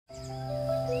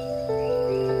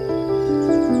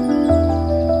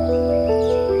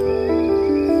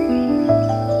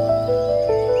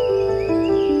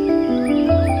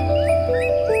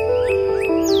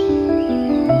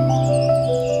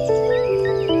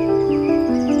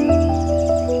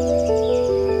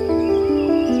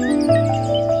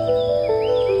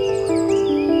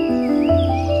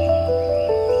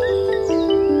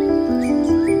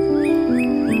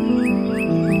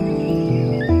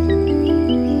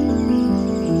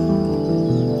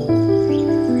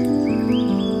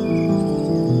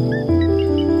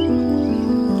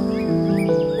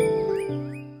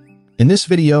In this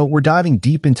video, we're diving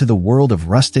deep into the world of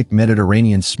rustic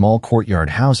Mediterranean small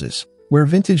courtyard houses, where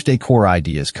vintage decor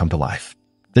ideas come to life.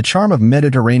 The charm of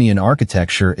Mediterranean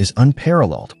architecture is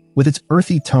unparalleled, with its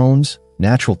earthy tones,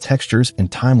 natural textures,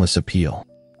 and timeless appeal.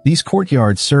 These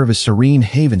courtyards serve as serene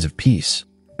havens of peace,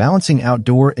 balancing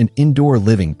outdoor and indoor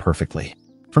living perfectly.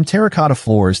 From terracotta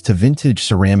floors to vintage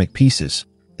ceramic pieces,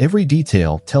 every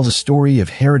detail tells a story of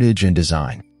heritage and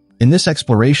design. In this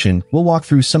exploration, we'll walk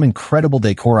through some incredible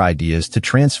decor ideas to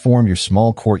transform your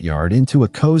small courtyard into a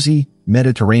cozy,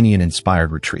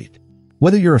 Mediterranean-inspired retreat.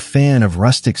 Whether you're a fan of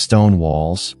rustic stone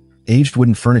walls, aged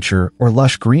wooden furniture, or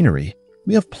lush greenery,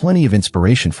 we have plenty of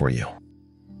inspiration for you.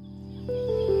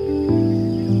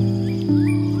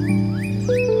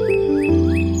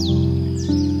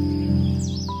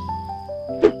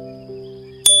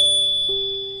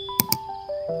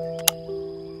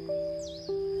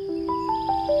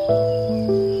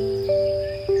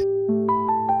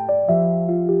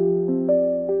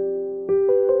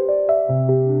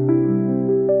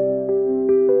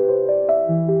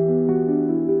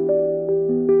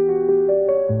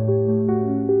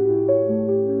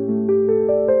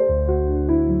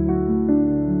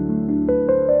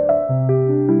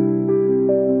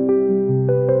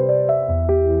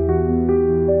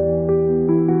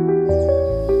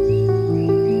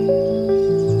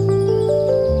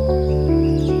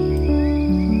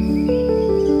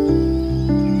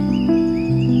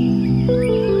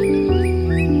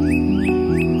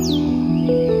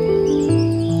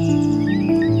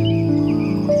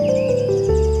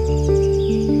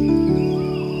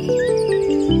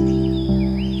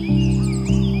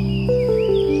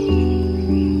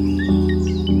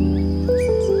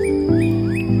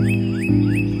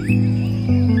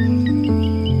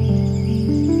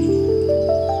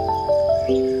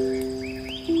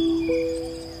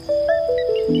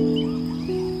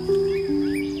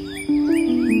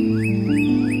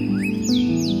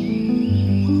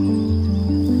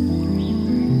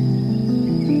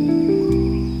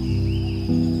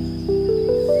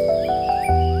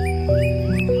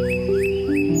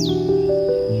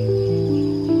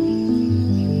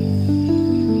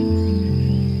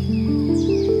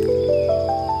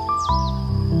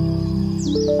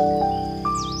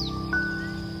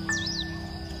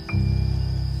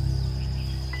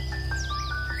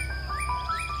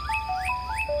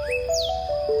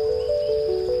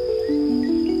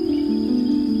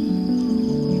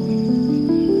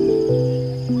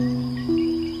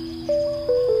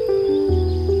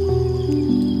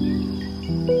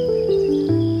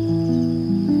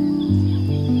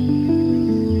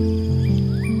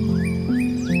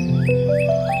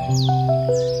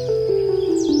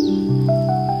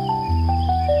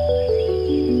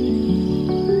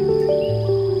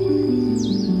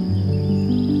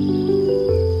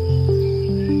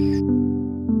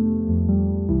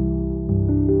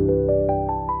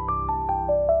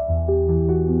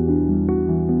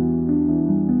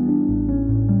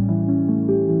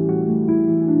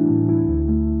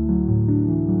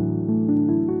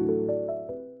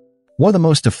 One of the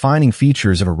most defining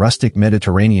features of a rustic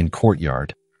Mediterranean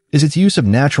courtyard is its use of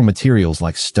natural materials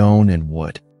like stone and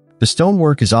wood. The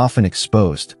stonework is often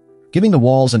exposed, giving the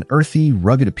walls an earthy,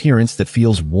 rugged appearance that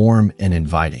feels warm and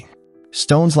inviting.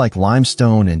 Stones like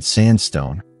limestone and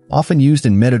sandstone, often used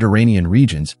in Mediterranean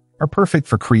regions, are perfect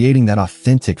for creating that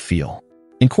authentic feel.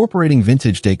 Incorporating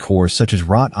vintage decor such as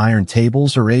wrought iron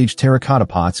tables or aged terracotta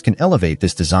pots can elevate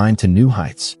this design to new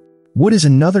heights. Wood is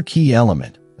another key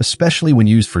element, especially when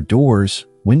used for doors,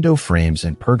 window frames,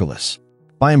 and pergolas.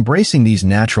 By embracing these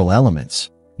natural elements,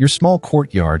 your small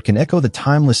courtyard can echo the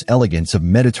timeless elegance of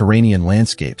Mediterranean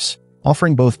landscapes,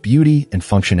 offering both beauty and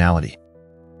functionality.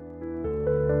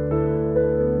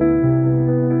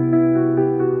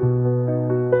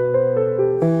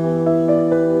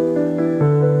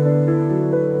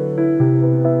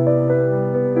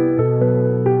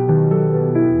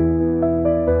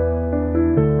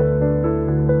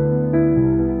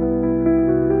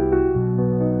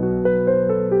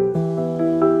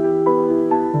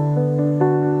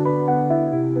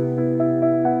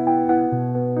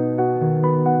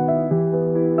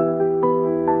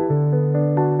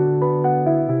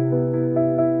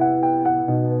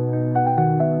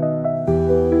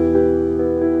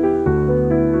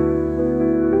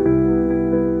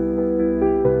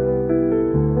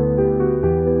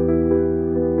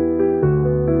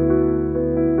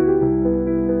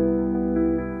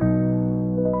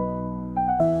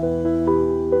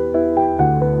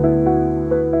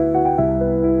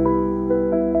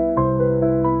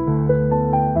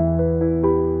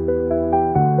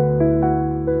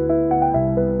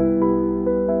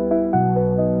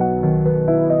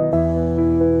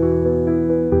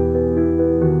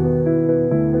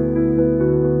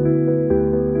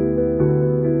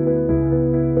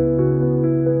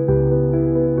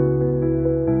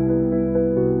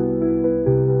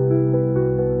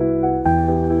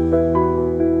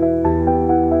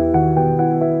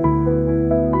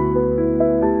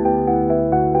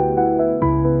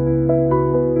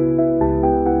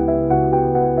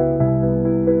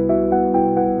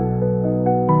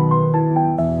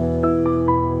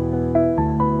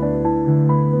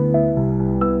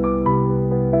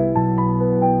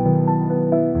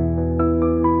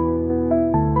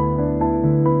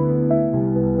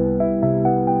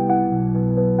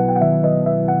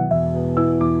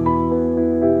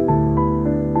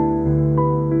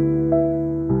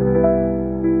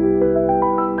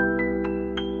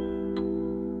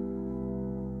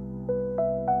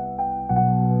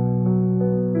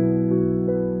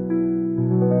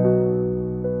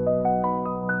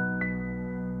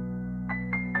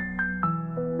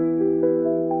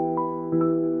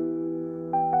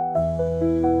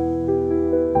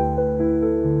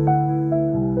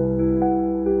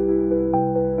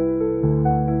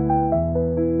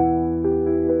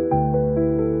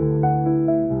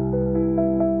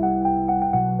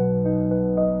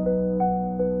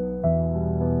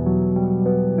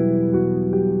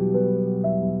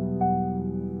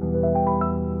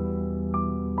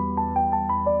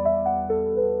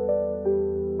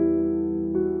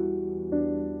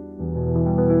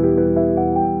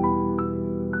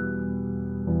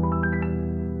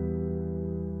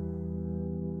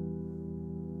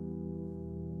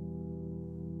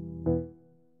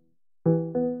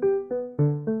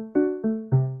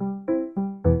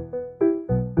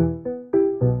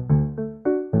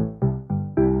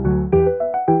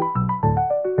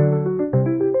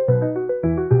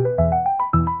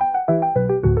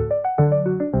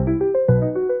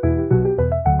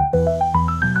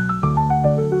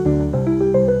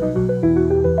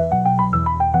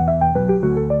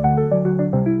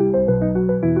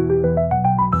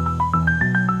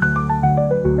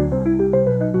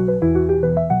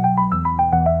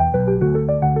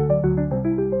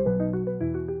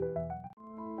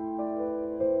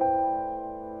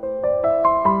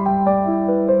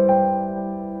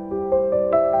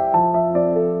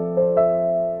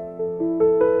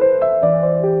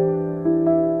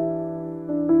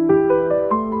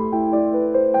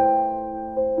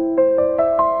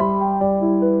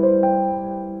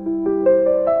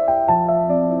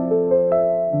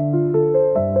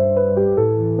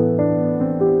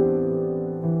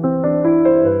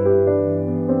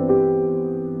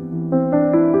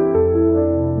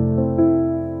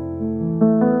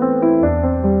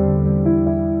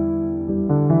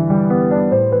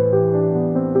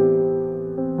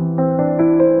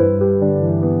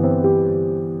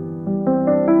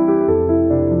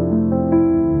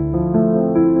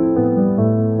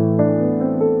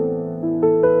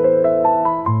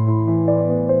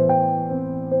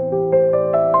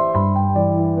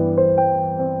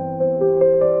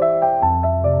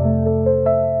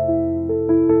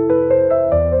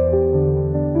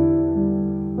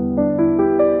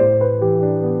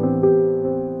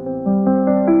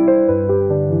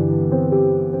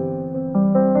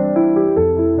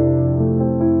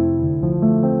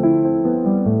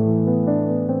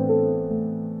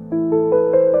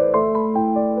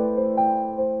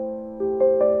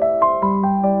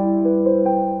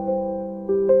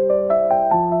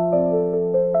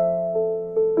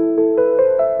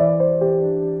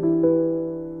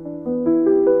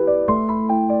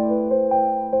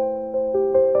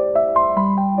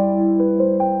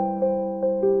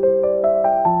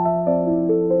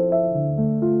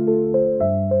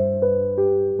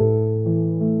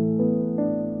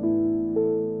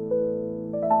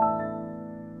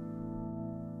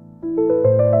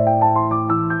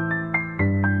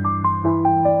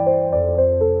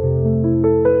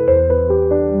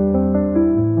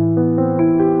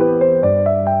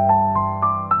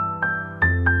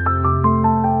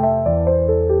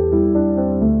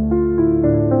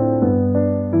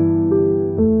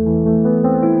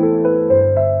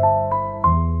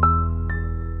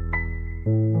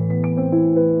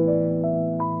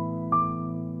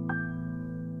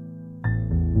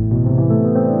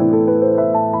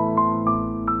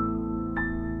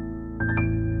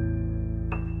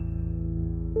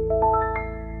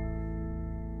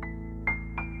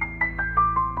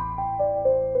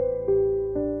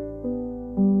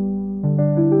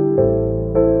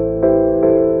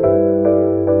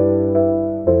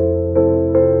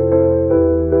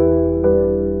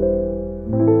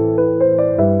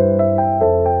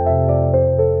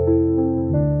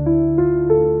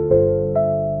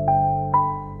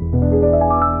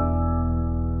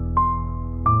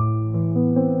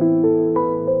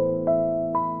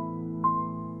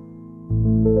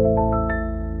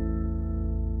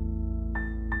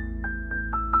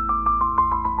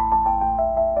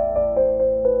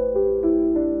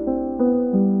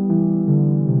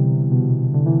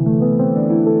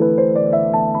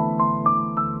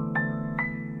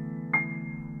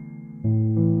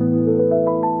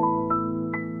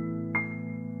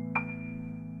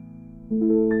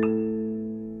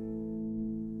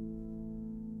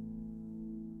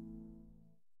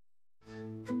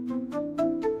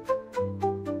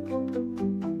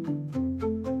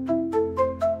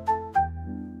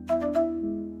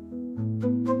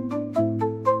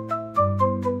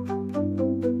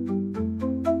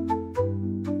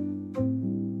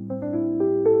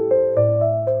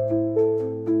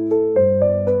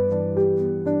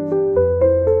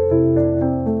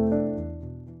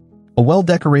 A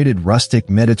well-decorated rustic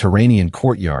Mediterranean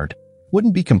courtyard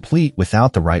wouldn't be complete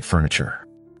without the right furniture.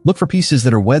 Look for pieces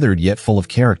that are weathered yet full of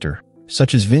character,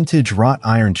 such as vintage wrought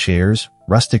iron chairs,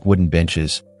 rustic wooden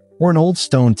benches, or an old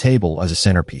stone table as a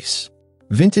centerpiece.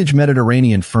 Vintage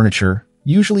Mediterranean furniture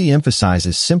usually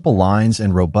emphasizes simple lines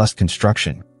and robust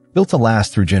construction, built to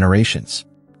last through generations.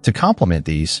 To complement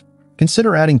these,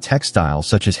 consider adding textiles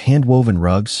such as hand-woven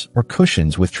rugs or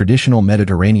cushions with traditional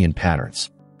Mediterranean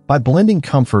patterns. By blending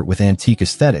comfort with antique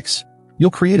aesthetics, you'll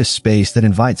create a space that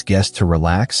invites guests to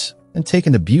relax and take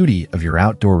in the beauty of your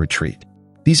outdoor retreat.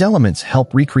 These elements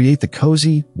help recreate the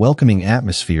cozy, welcoming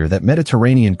atmosphere that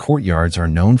Mediterranean courtyards are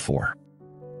known for.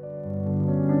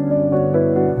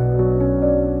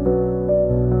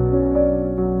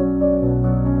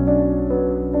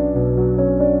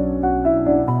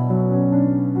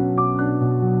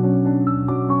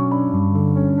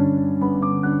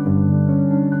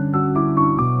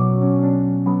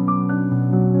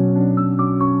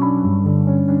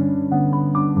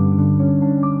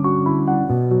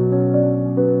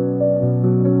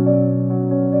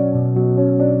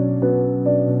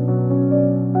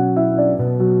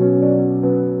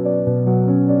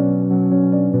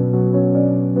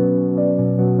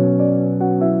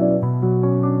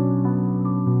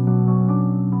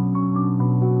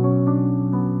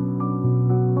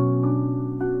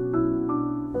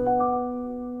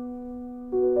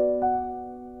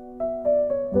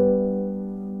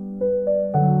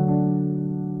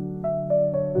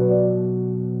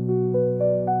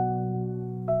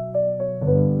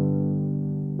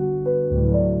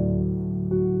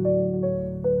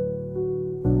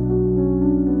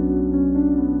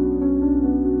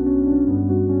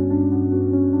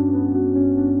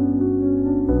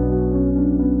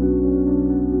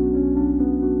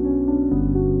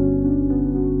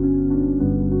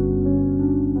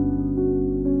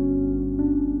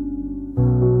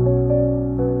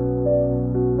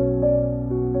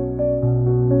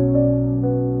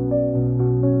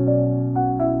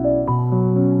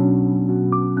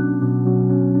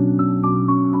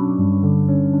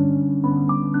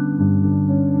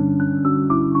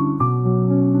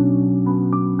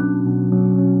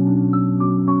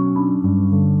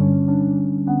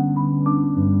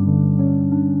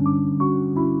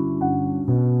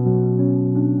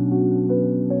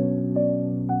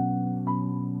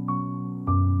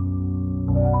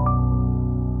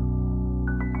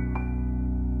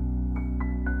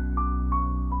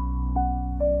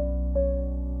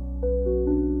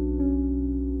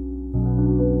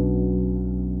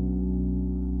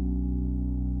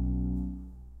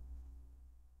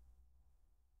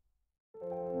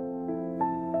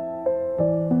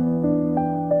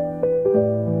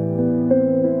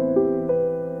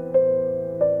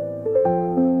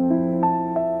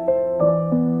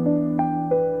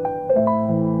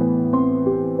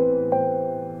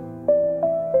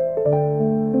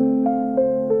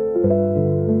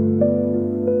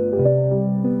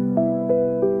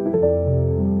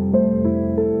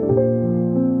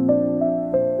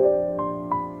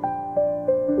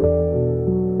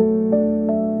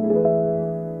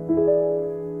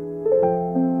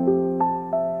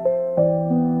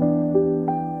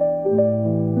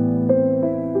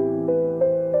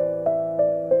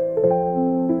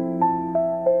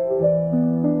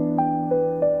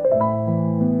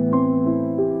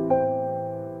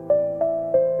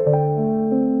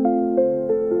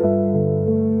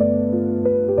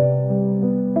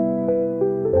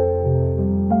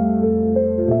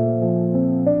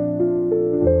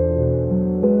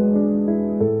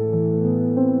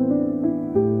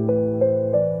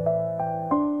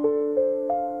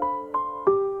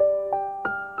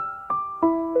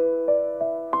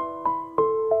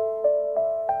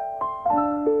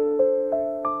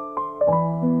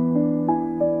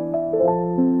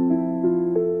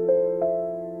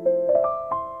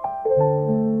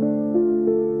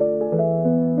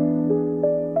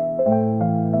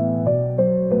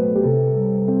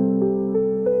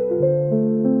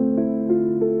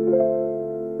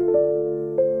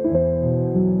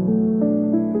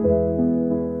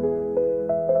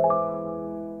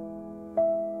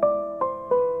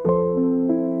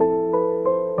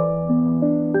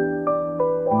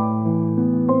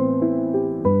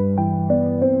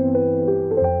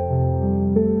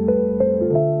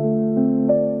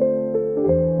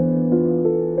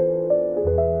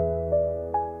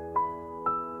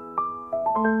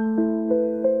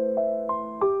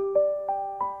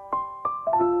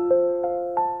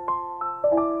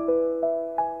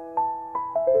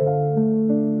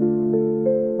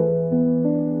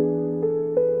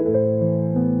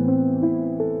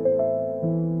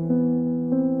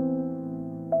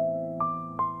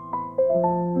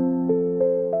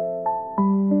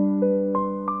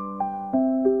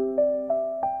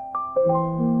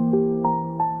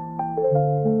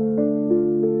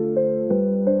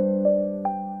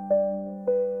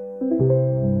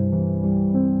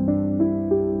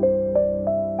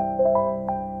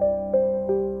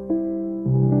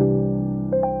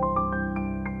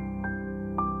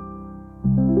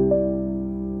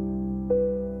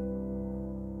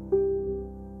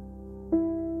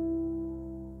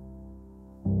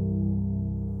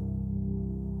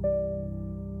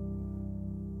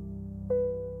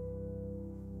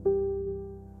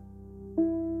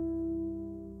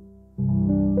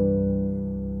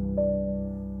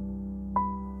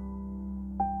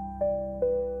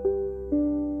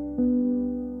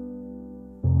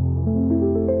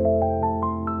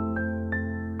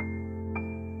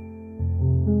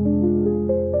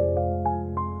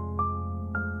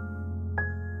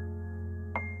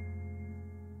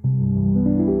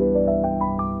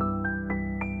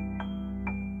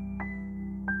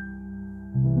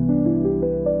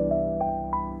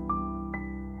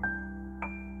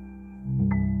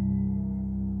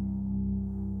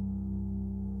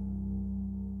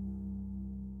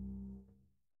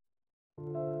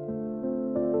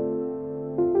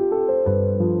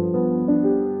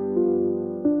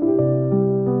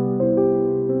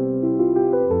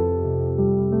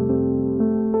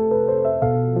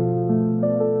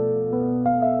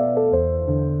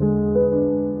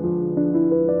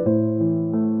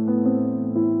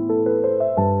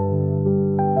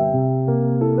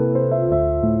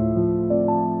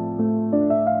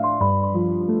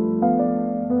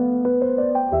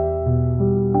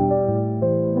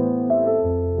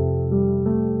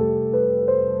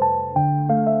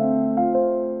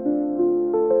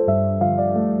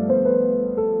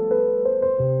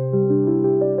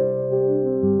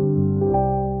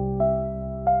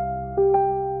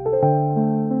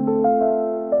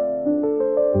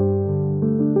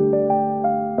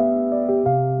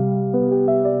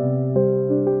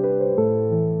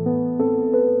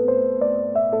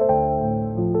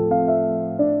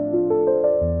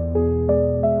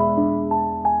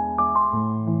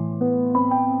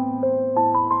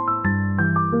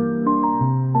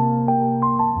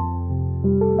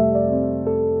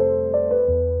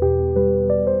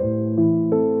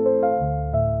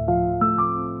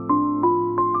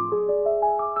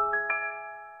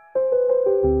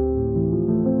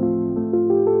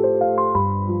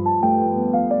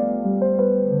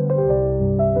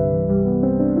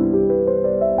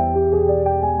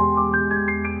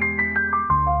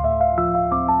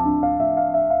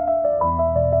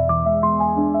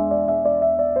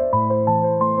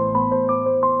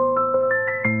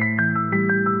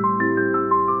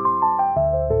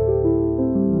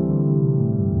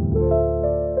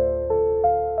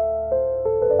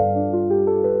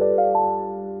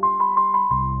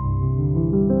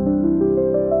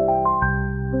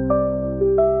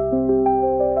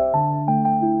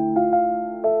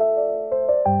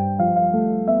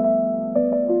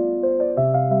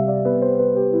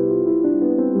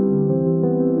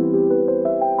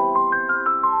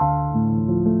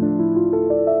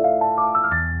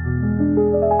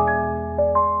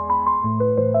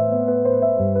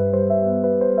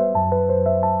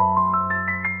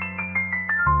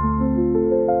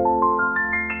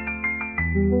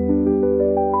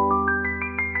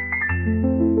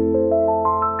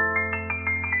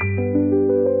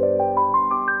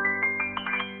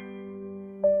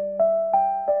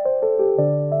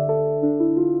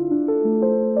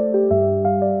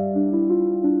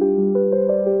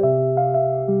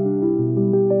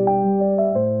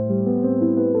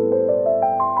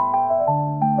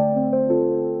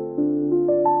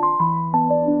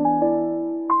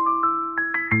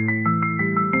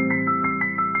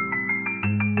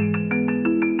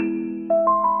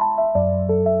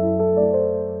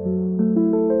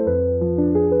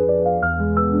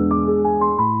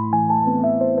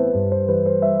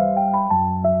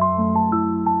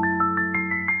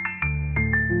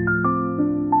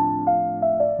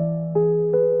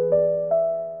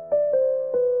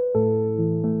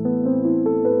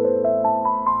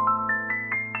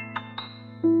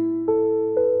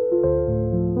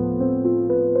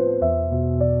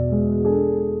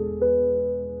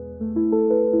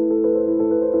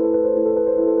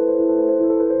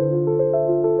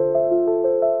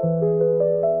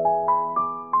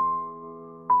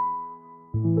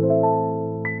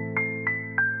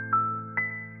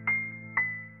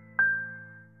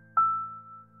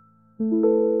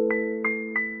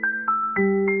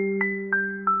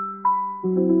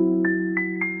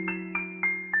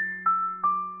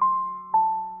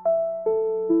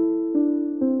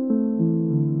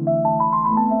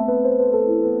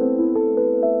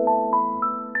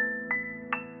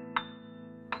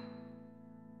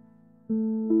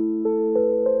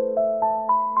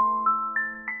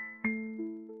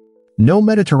 No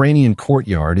Mediterranean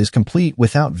courtyard is complete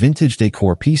without vintage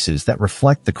decor pieces that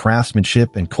reflect the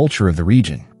craftsmanship and culture of the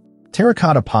region.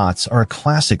 Terracotta pots are a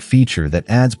classic feature that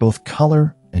adds both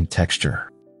color and texture.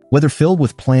 Whether filled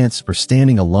with plants or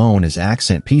standing alone as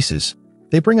accent pieces,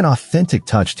 they bring an authentic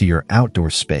touch to your outdoor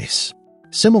space.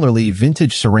 Similarly,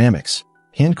 vintage ceramics,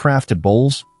 handcrafted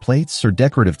bowls, plates, or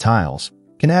decorative tiles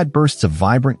can add bursts of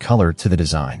vibrant color to the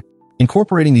design.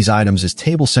 Incorporating these items as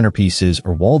table centerpieces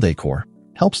or wall decor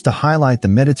helps to highlight the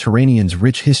Mediterranean's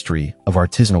rich history of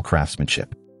artisanal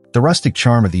craftsmanship. The rustic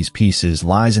charm of these pieces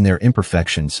lies in their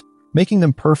imperfections, making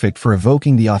them perfect for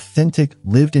evoking the authentic,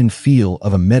 lived-in feel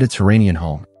of a Mediterranean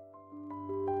home.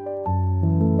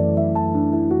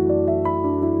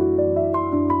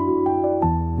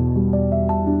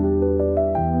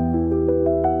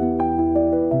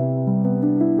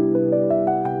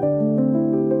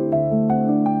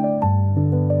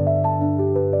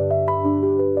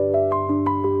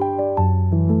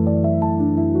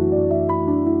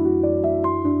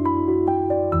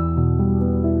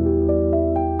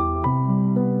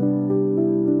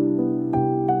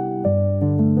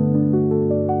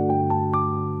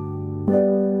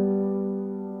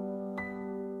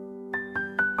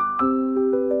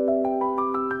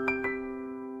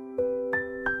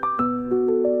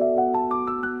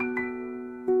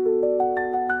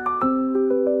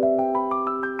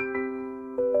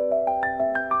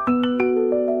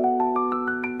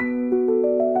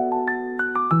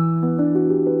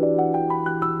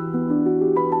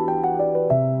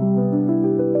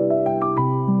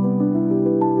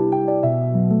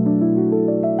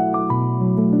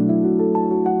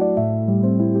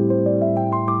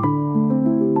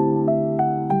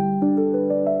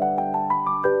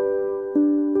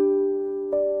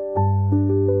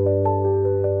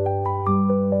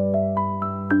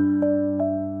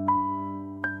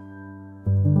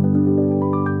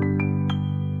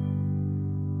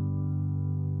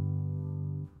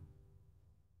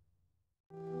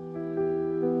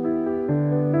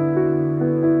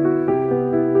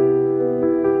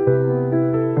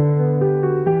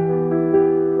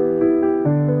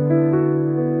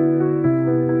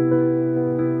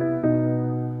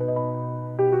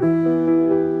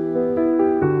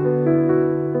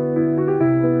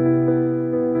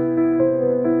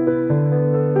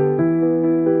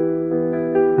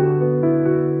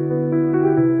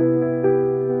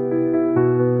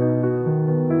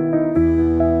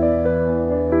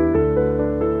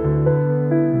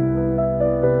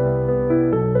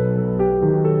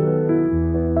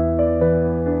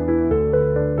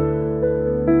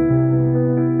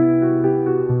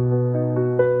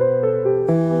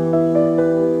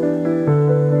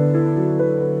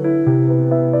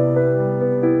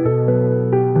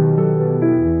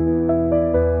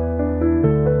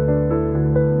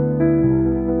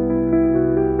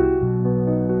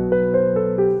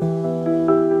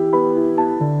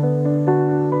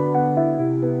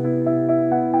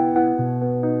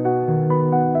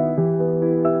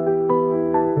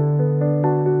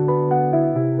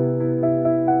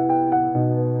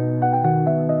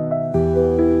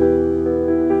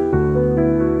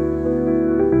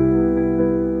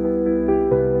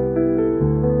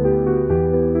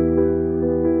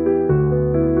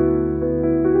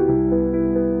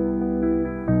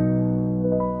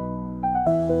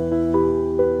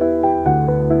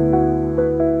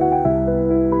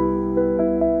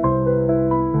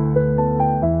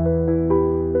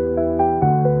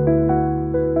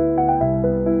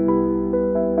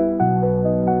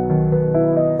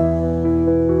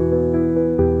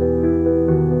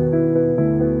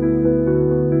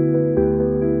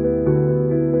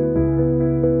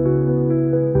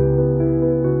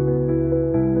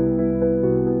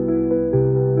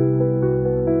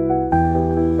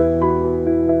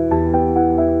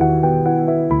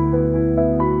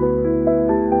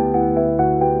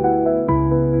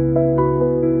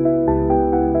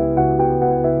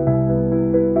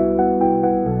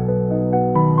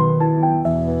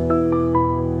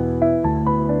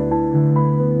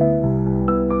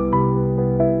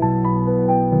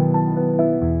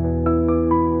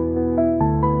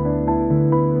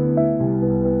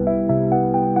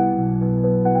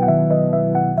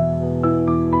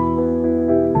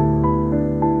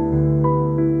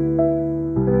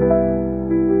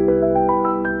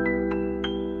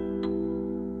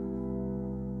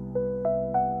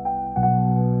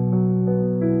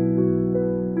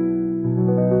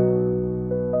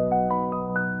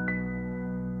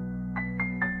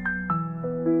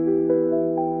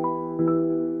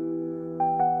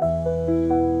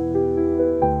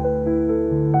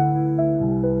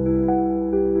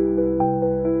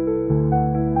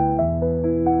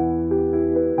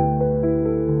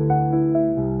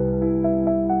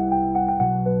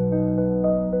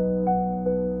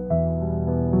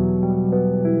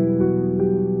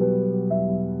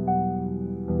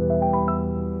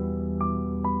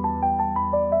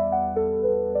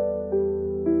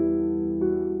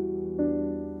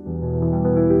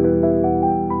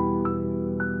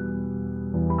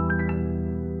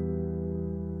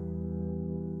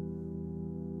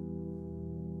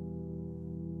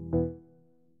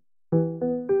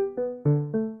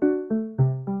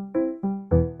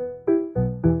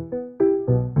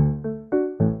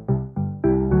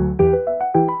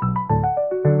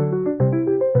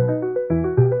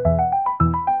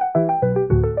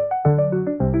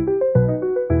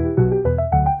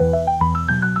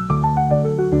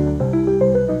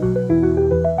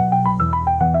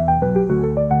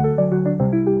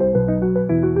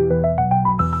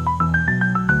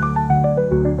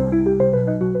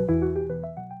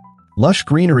 Lush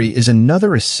greenery is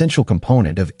another essential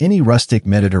component of any rustic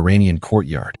Mediterranean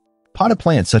courtyard. Potted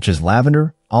plants such as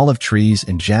lavender, olive trees,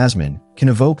 and jasmine can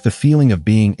evoke the feeling of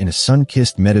being in a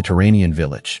sun-kissed Mediterranean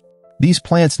village. These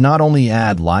plants not only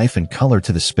add life and color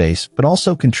to the space, but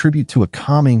also contribute to a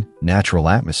calming, natural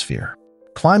atmosphere.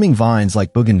 Climbing vines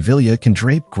like bougainvillea can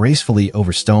drape gracefully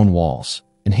over stone walls,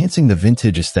 enhancing the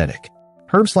vintage aesthetic.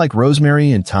 Herbs like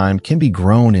rosemary and thyme can be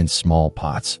grown in small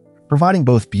pots, providing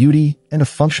both beauty and a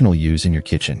functional use in your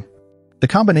kitchen. The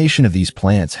combination of these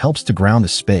plants helps to ground the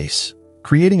space,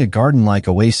 creating a garden-like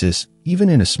oasis even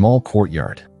in a small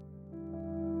courtyard.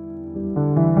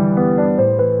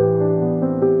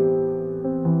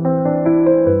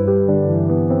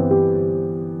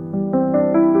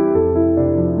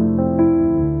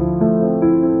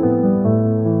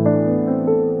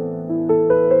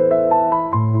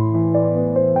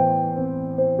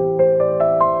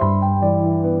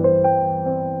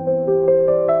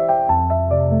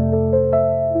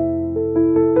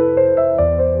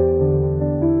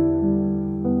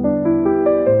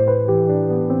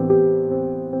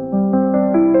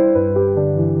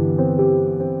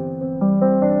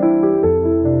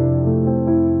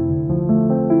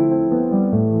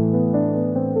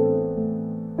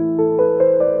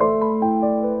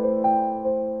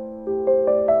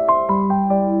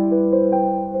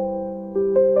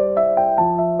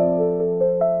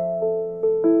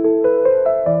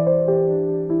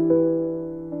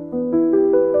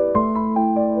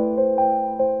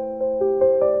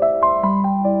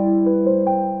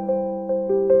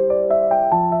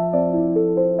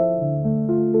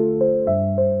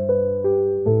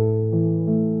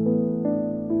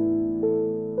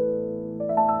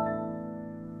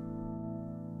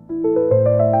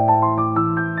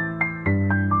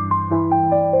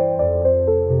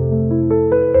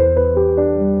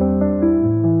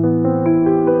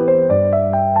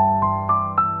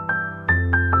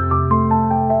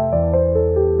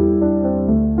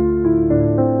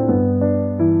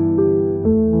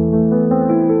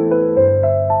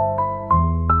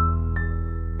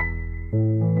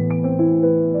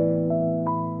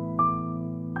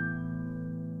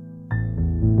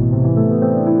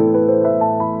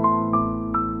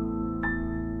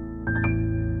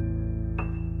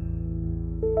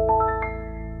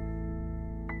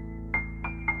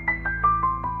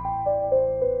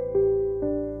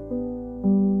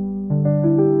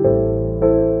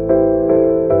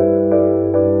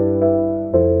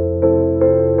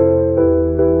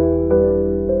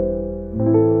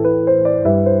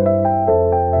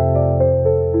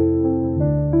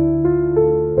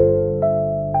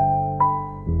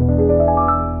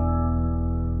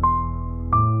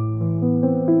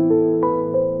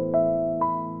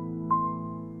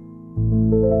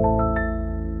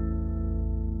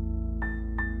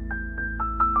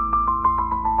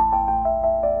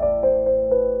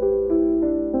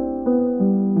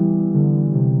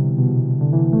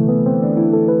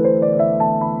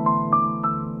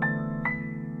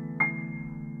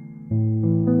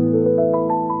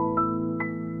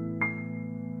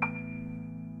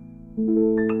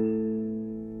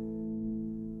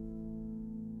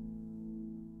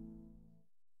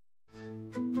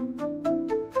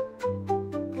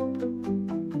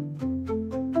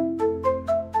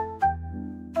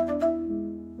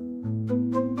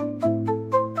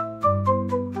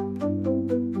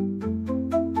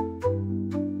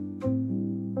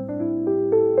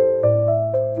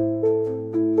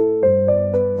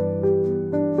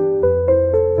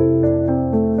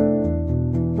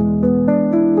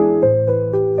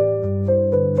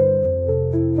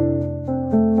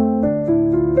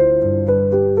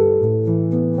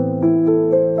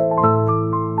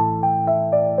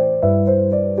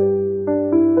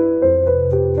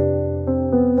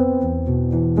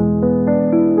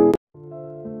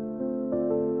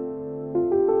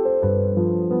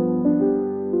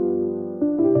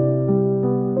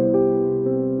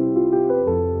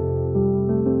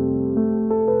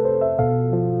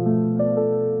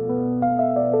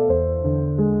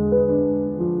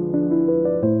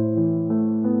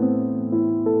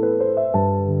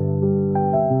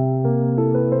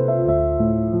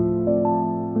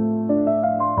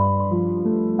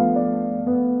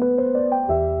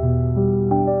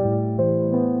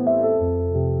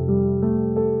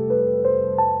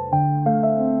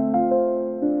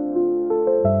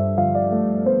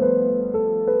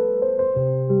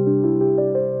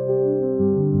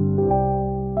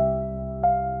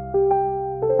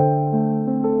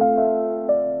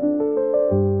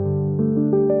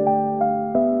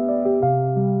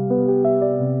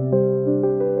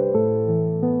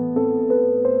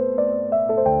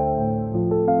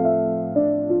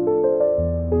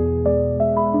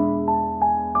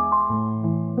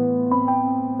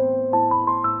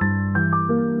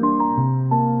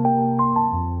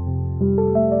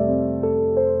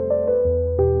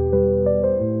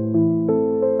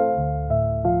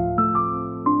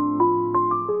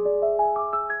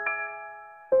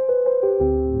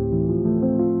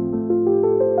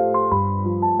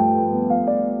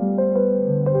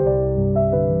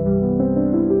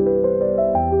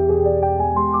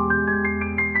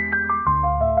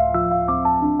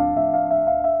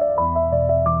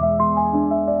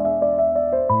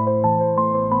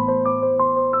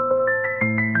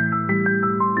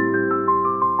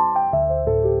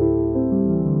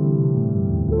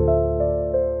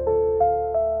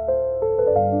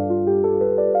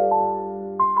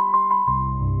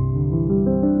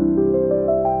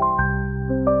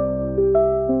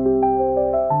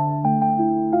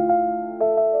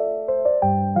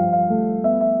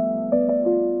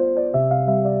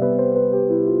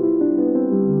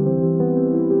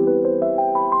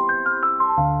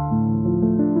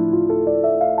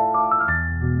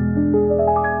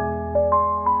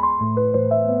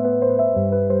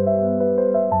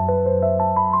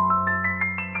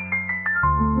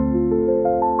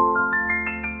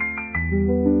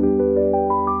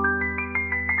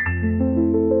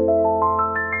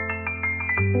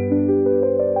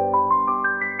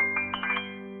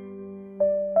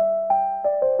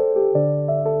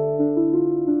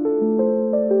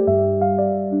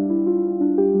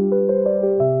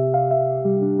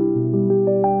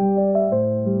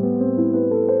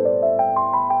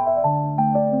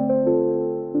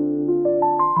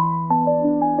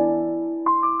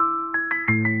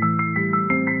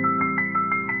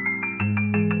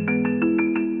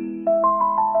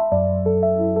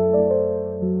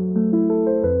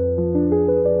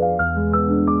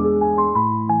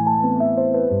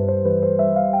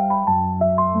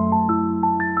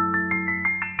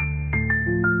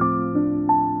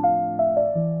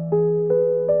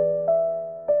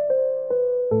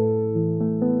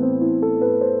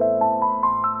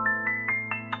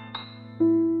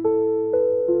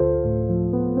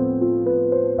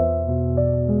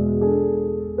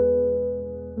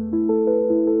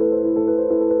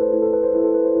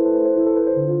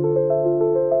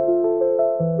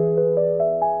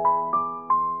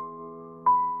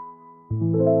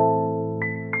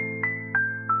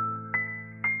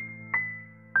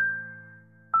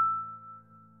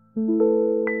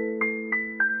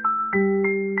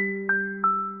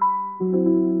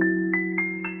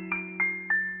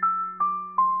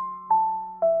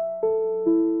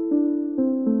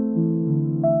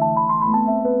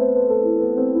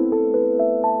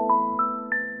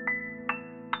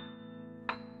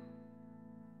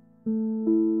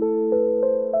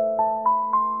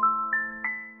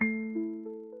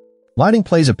 Lighting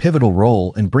plays a pivotal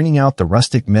role in bringing out the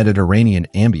rustic Mediterranean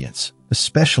ambience,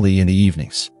 especially in the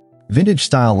evenings.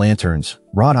 Vintage-style lanterns,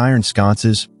 wrought iron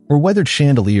sconces, or weathered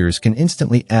chandeliers can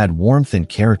instantly add warmth and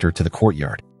character to the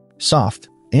courtyard. Soft,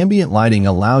 ambient lighting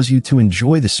allows you to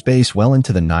enjoy the space well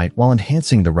into the night while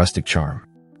enhancing the rustic charm.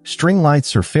 String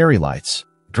lights or fairy lights,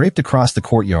 draped across the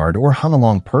courtyard or hung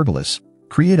along pergolas,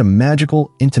 create a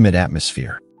magical, intimate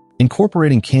atmosphere.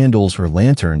 Incorporating candles or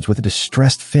lanterns with a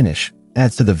distressed finish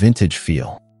adds to the vintage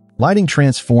feel. Lighting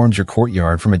transforms your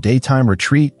courtyard from a daytime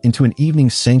retreat into an evening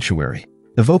sanctuary,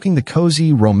 evoking the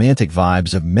cozy, romantic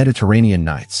vibes of Mediterranean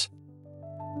nights.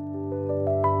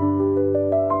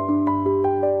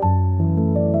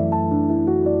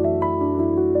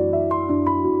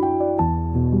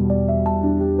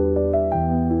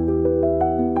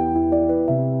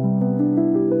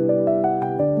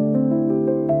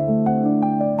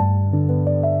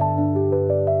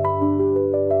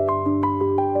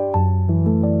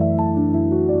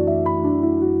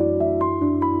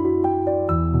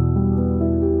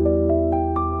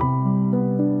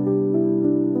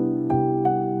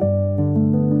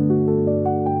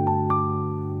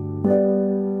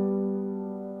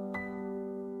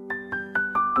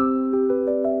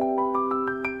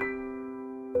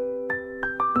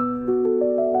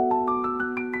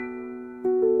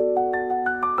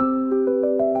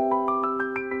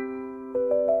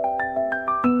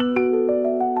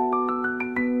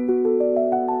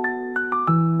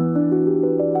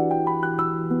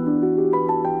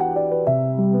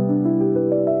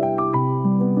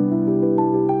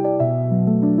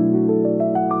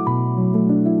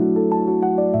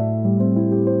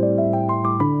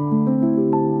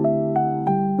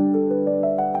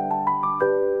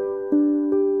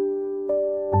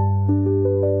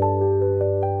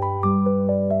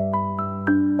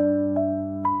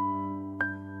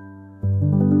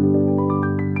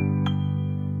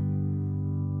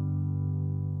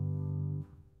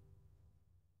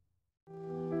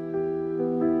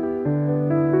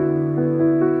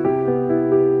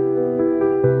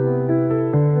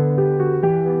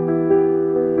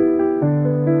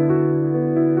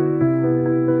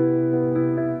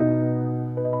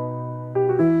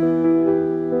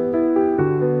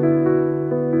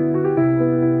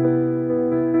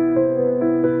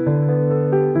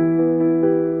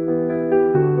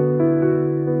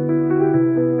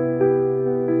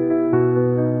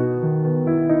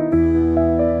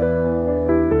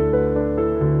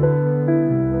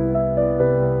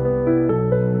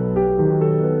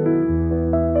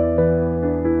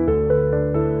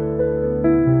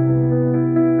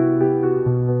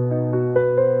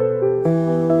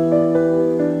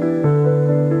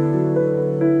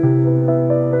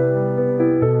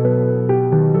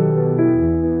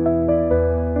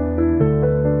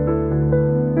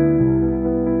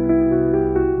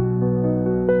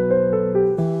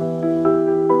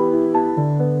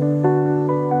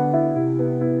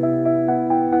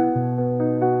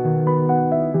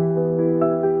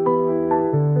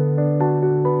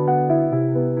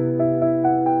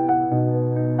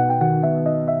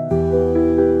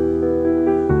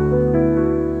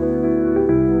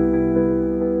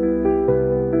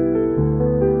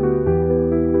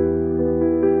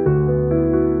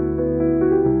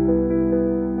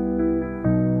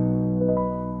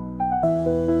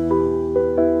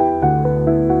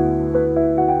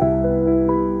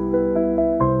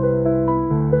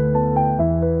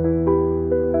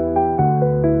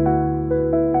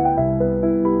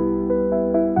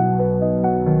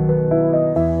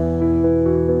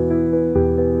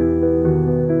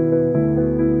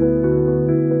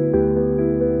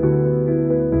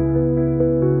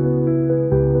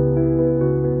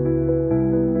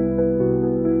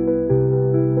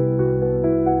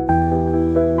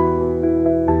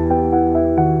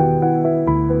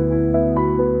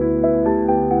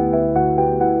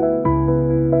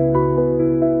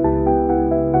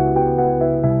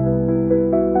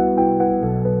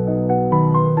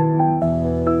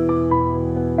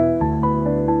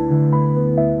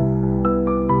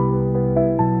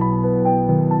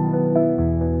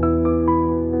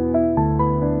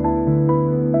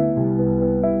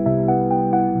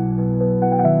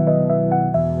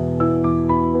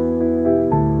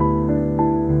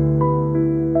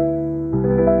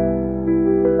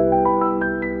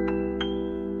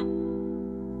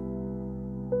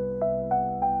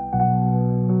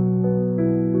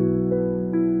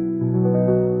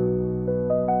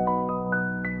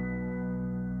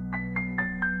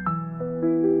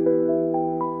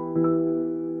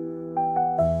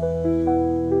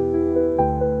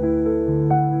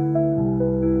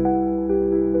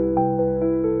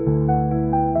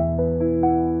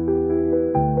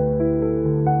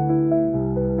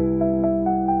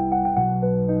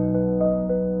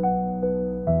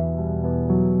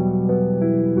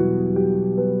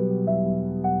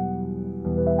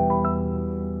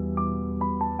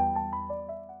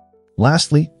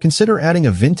 Lastly, consider adding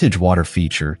a vintage water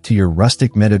feature to your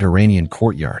rustic Mediterranean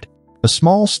courtyard. A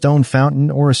small stone fountain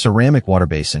or a ceramic water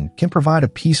basin can provide a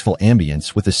peaceful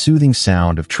ambience with a soothing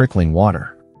sound of trickling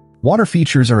water. Water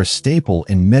features are a staple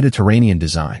in Mediterranean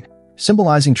design,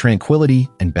 symbolizing tranquility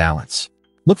and balance.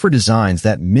 Look for designs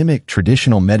that mimic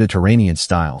traditional Mediterranean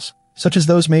styles, such as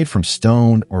those made from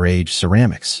stone or aged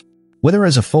ceramics. Whether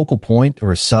as a focal point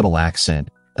or a subtle accent,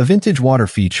 a vintage water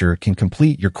feature can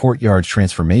complete your courtyard's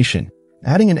transformation,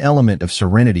 adding an element of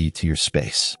serenity to your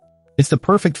space. It's the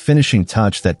perfect finishing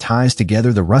touch that ties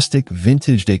together the rustic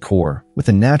vintage decor with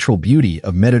the natural beauty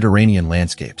of Mediterranean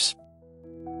landscapes.